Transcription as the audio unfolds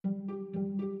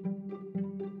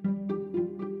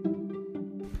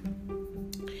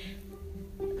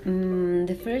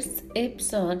first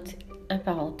episode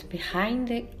about behind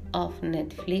the of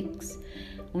Netflix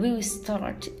will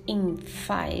start in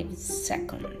 5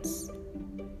 seconds.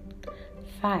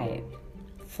 5,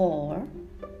 4,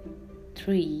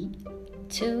 3,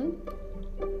 2,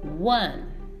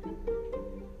 1.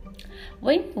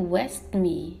 When you asked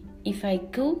me if I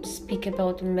could speak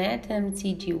about Madame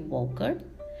C.J. Walker,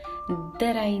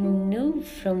 that I knew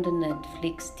from the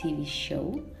Netflix TV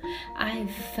show, I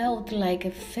felt like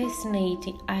a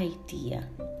fascinating idea.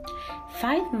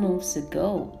 5 months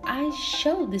ago, I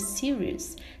showed the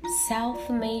series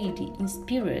Self-Made,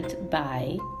 inspired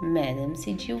by Madame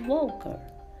C.J. Walker.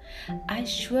 I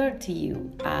swear to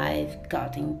you, I've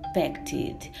got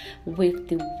impacted with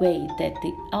the way that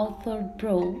the author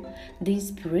brought the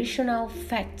inspirational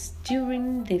facts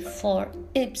during the 4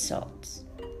 episodes.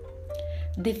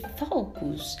 The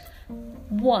focus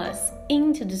was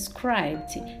to describe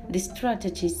the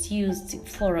strategies used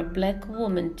for a black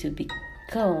woman to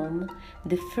become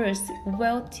the first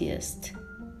wealthiest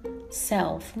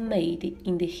self-made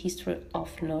in the history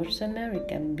of North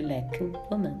American black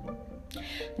women.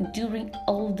 During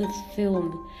all the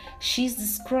film, she's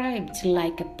described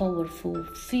like a powerful,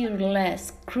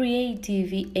 fearless,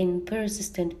 creative, and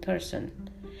persistent person.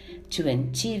 To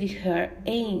achieve her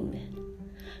aim,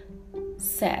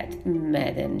 said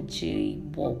Madame J.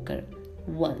 Walker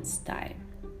once time,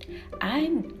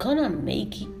 I'm gonna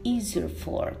make it easier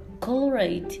for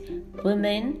colored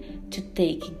women to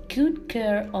take good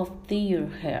care of their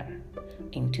hair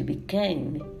and to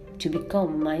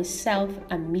become myself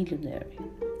a millionaire.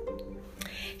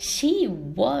 She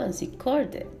was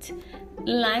recorded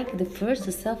like the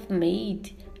first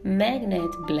self-made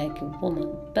magnate black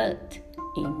woman, but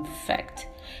in fact,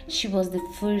 she was the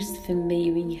first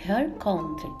female in her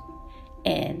country,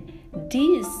 and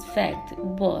this fact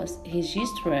was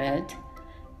registered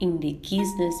in the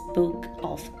Guinness Book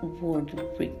of World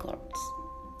Records.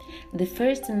 The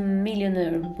first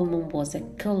millionaire woman was a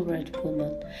colored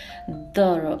woman,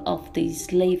 daughter of the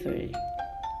slavery.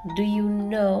 Do you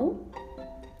know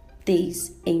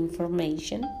this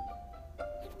information?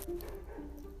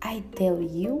 I tell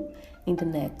you in the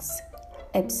next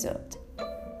episode.